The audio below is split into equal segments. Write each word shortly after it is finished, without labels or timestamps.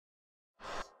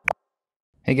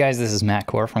Hey guys, this is Matt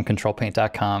Core from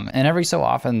Ctrl+Paint.com, and every so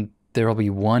often there will be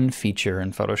one feature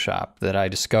in Photoshop that I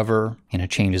discover and it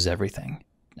changes everything.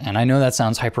 And I know that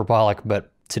sounds hyperbolic,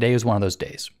 but today is one of those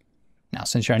days. Now,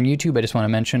 since you're on YouTube, I just want to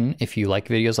mention, if you like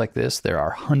videos like this, there are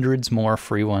hundreds more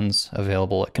free ones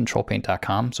available at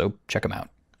Ctrl+Paint.com, so check them out.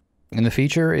 And the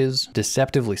feature is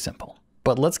deceptively simple.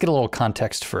 But let's get a little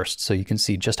context first so you can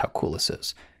see just how cool this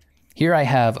is. Here I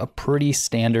have a pretty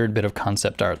standard bit of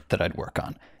concept art that I'd work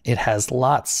on. It has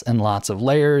lots and lots of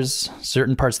layers,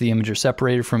 certain parts of the image are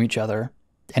separated from each other.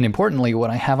 And importantly, what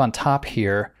I have on top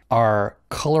here are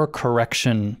color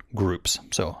correction groups.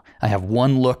 So I have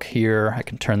one look here, I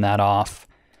can turn that off.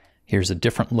 Here's a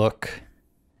different look.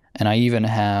 And I even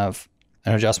have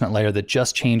an adjustment layer that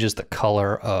just changes the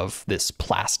color of this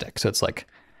plastic. So it's like,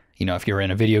 you know, if you're in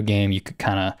a video game, you could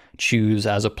kind of choose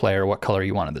as a player what color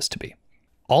you wanted this to be.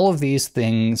 All of these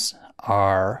things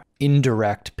are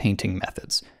indirect painting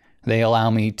methods. They allow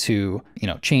me to,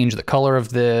 change the color of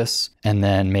this and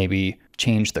then maybe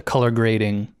change the color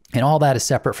grading, and all that is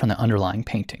separate from the underlying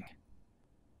painting.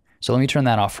 So let me turn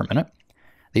that off for a minute.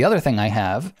 The other thing I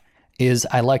have is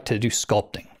I like to do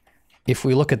sculpting. If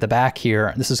we look at the back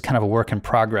here, this is kind of a work in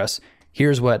progress.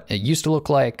 Here's what it used to look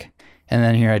like, and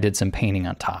then here I did some painting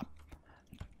on top.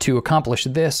 To accomplish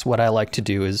this, what I like to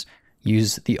do is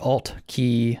use the Alt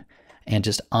key and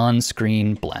just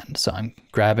on-screen blend. So I'm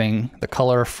grabbing the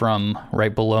color from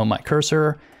right below my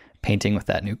cursor, painting with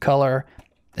that new color,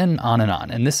 and on and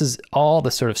on. And this is all the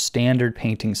sort of standard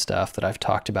painting stuff that I've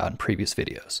talked about in previous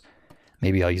videos.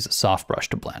 Maybe I'll use a soft brush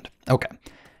to blend. Okay,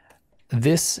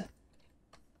 this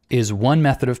is one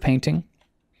method of painting,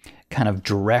 kind of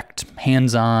direct,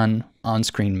 hands-on,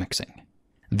 on-screen mixing.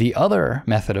 The other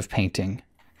method of painting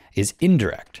is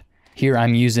indirect. Here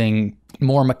I'm using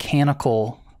more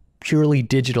mechanical, purely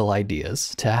digital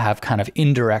ideas to have kind of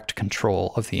indirect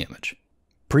control of the image.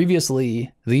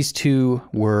 Previously, these two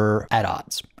were at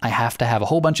odds. I have to have a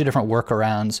whole bunch of different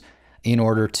workarounds in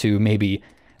order to maybe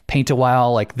paint a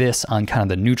while like this on kind of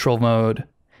the neutral mode,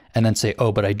 and then say,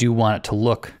 oh, but I do want it to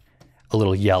look a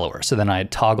little yellower. So then I'd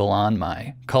toggle on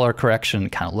my color correction,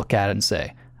 kind of look at it and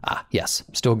say, ah, yes,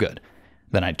 still good.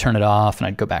 Then I'd turn it off and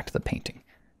I'd go back to the painting.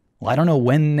 Well, I don't know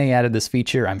when they added this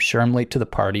feature. I'm sure I'm late to the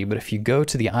party, but if you go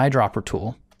to the eyedropper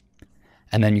tool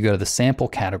and then you go to the sample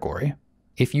category,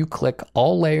 if you click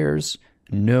all layers,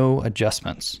 no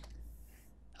adjustments,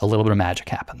 a little bit of magic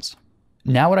happens.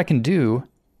 Now what I can do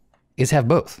is have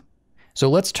both. So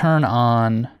let's turn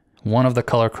on one of the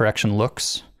color correction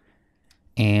looks,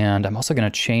 and I'm also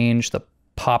going to change the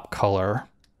pop color.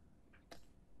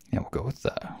 Yeah, we'll go with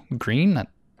the green. That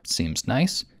seems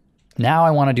nice. Now I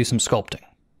want to do some sculpting.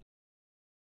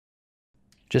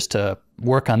 Just to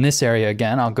work on this area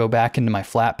again, I'll go back into my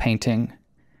flat painting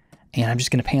and I'm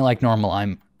just gonna paint like normal.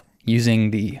 I'm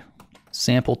using the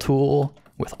sample tool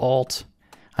with Alt.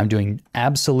 I'm doing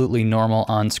absolutely normal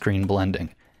on-screen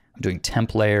blending. I'm doing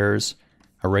temp layers,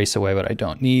 erase away what I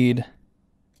don't need.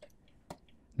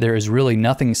 There is really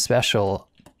nothing special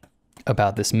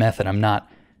about this method. I'm not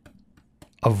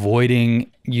avoiding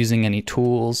using any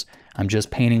tools. I'm just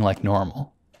painting like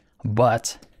normal.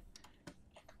 But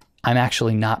I'm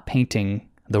actually not painting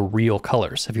the real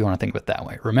colors, if you want to think of it that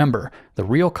way. Remember, the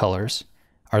real colors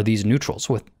are these neutrals.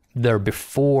 They're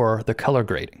before the color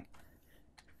grading.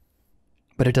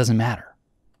 But it doesn't matter.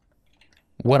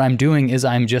 What I'm doing is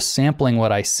I'm just sampling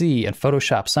what I see, and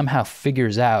Photoshop somehow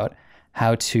figures out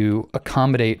how to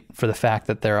accommodate for the fact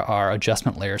that there are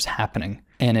adjustment layers happening,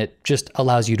 and it just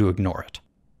allows you to ignore it.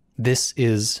 This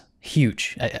is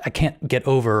huge. I can't get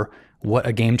over what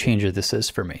a game changer this is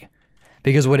for me.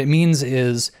 Because what it means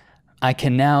is I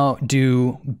can now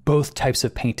do both types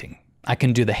of painting. I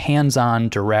can do the hands-on,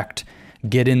 direct,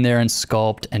 get in there and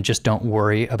sculpt and just don't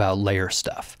worry about layer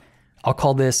stuff. I'll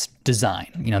call this design.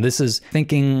 This is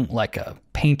thinking like a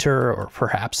painter or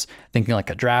perhaps thinking like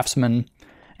a draftsman,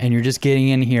 and you're just getting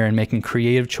in here and making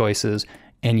creative choices,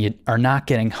 and you are not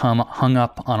getting hung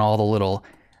up on all the little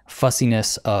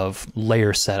fussiness of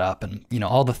layer setup and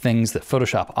all the things that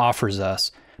Photoshop offers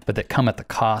us, but that come at the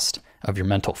cost of your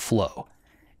mental flow.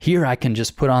 Here I can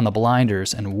just put on the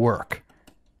blinders and work.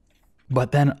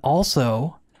 But then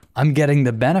also I'm getting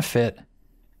the benefit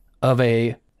of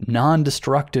a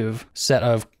non-destructive set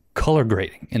of color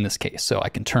grading in this case. So I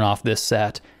can turn off this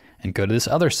set and go to this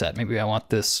other set. Maybe I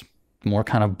want this more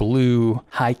kind of blue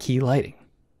high key lighting.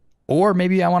 Or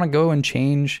maybe I want to go and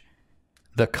change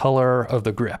the color of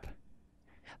the grip.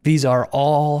 These are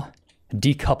all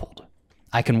decoupled.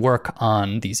 I can work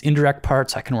on these indirect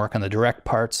parts, I can work on the direct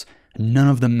parts. None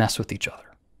of them mess with each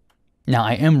other. Now,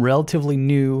 I am relatively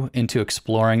new into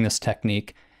exploring this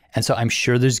technique, And so I'm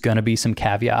sure there's going to be some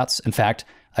caveats. In fact,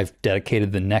 I've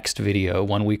dedicated the next video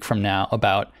 1 week from now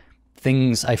about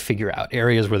things I figure out,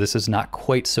 areas where this is not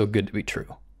quite so good to be true.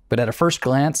 But at a first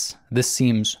glance, this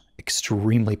seems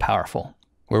extremely powerful,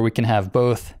 where we can have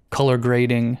both color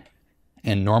grading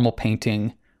and normal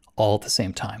painting all at the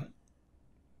same time.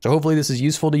 So hopefully this is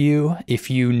useful to you. If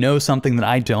you know something that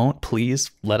I don't, please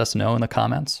let us know in the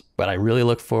comments. But I really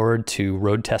look forward to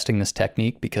road testing this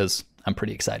technique because I'm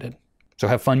pretty excited. So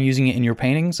have fun using it in your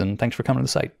paintings, and thanks for coming to the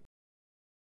site.